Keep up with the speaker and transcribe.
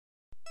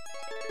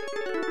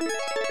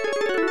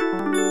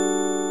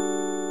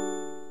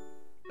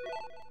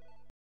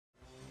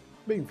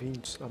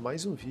Bem-vindos a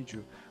mais um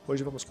vídeo.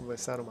 Hoje vamos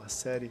começar uma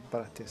série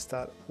para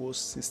testar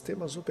os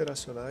sistemas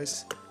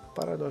operacionais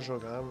para nós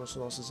jogarmos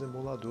nossos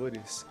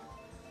emuladores.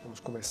 Vamos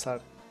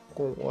começar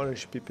com o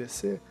OrangePi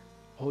PC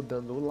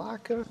rodando o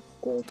LAKKA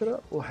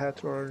contra o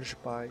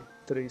RetrOrangePi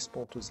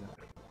 3.0.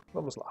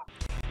 Vamos lá.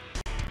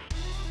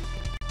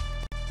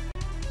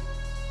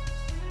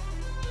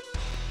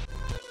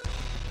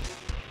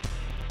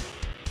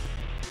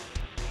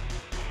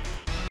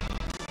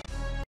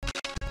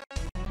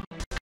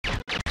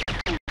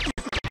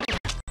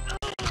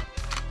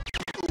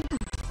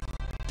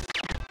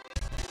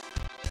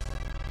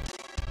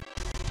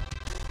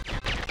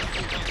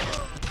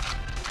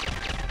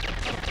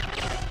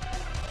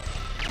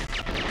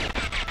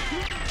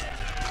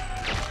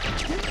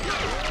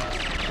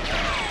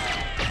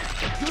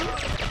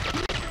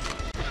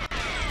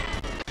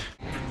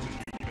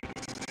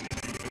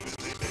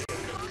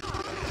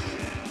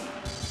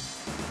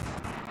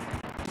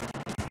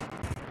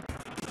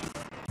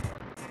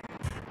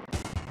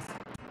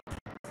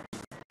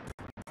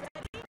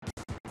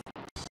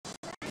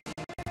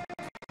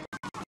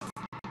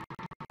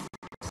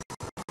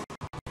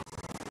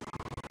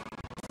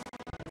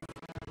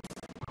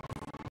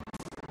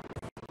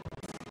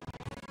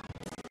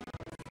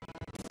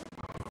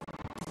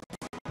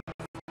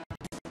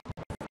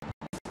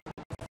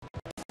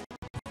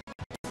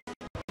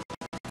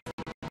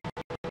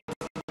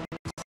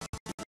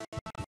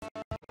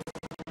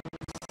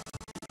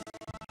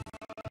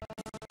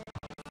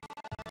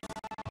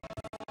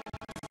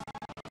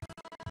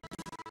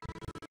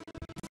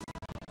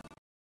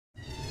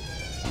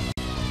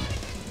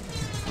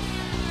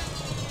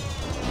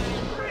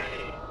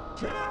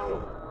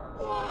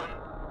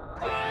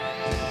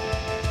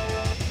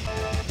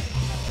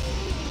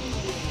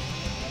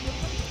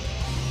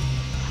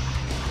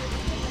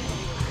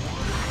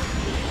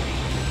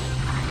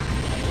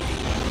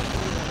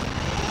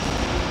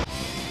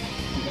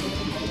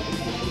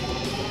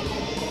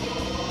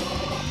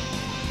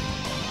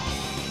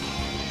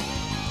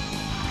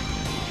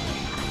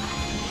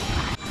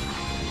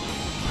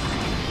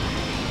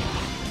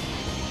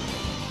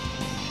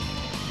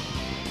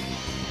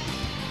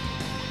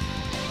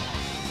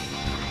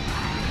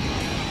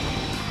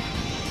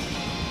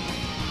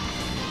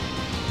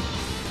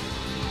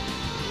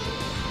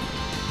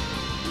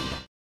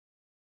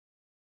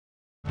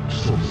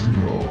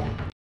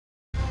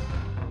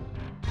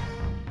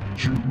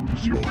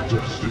 Choose your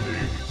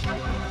destiny.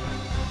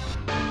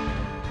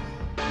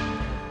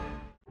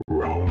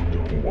 Round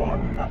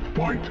 1,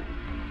 fight!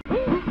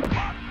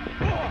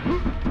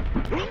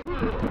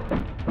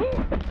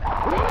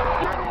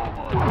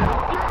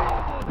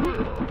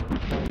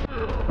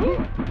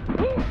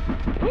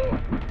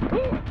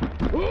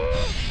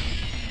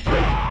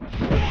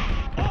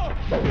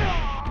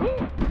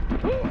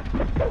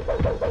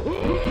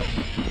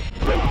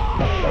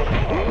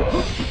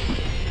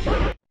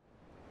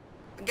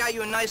 I got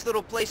you a nice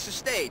little place to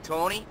stay,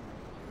 Tony.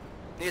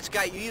 It's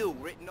got you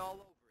written all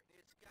over it.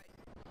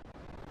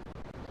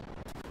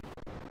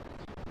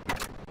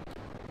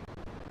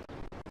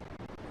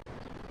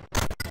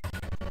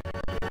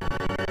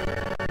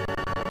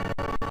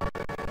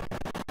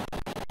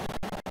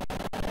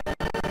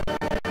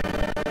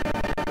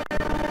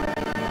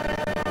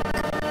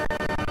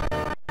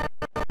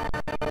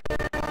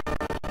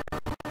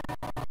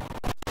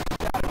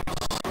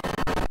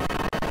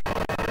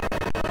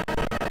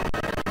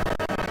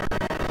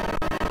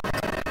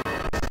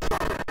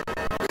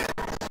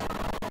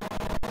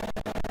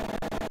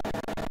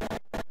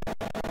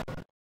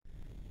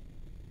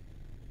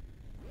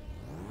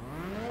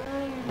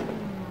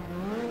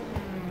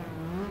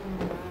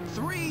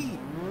 Three,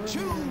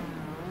 two,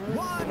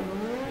 one,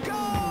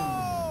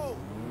 go!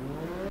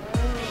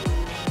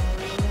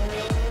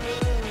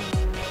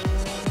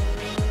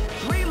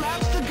 Three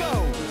laps to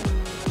go.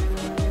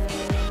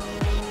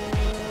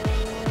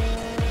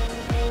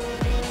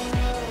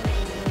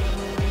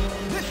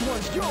 This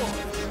one's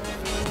yours.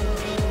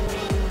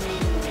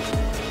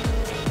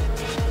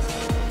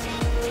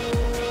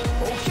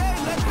 Okay,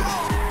 let's go.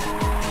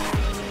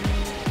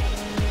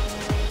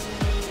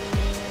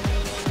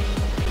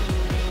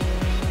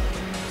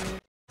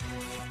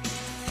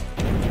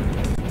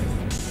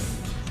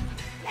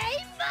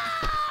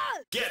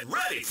 Get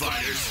ready,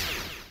 fighters!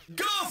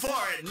 Go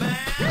for it, man!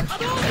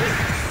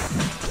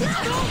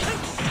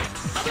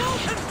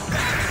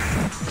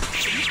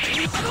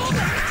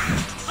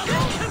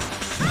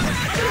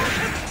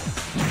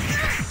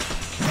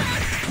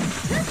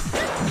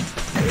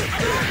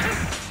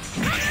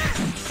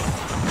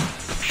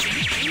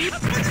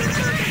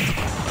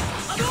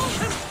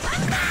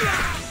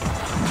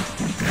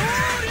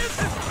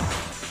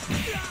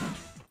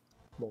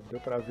 Bom, deu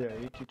pra ver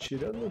aí que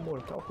tirando o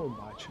Mortal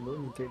Kombat no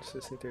Nintendo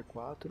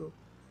 64,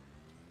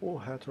 o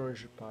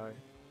RetrOrangePi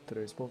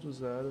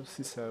 3.0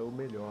 se saiu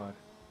melhor.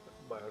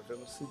 Maior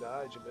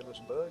velocidade, menos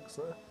bugs,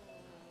 né?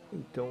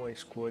 Então a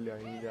escolha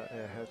ainda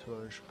é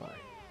RetrOrangePi.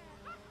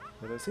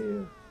 Beleza?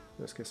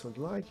 Não esqueçam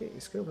do like,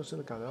 inscrevam-se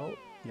no canal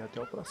e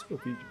até o próximo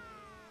vídeo.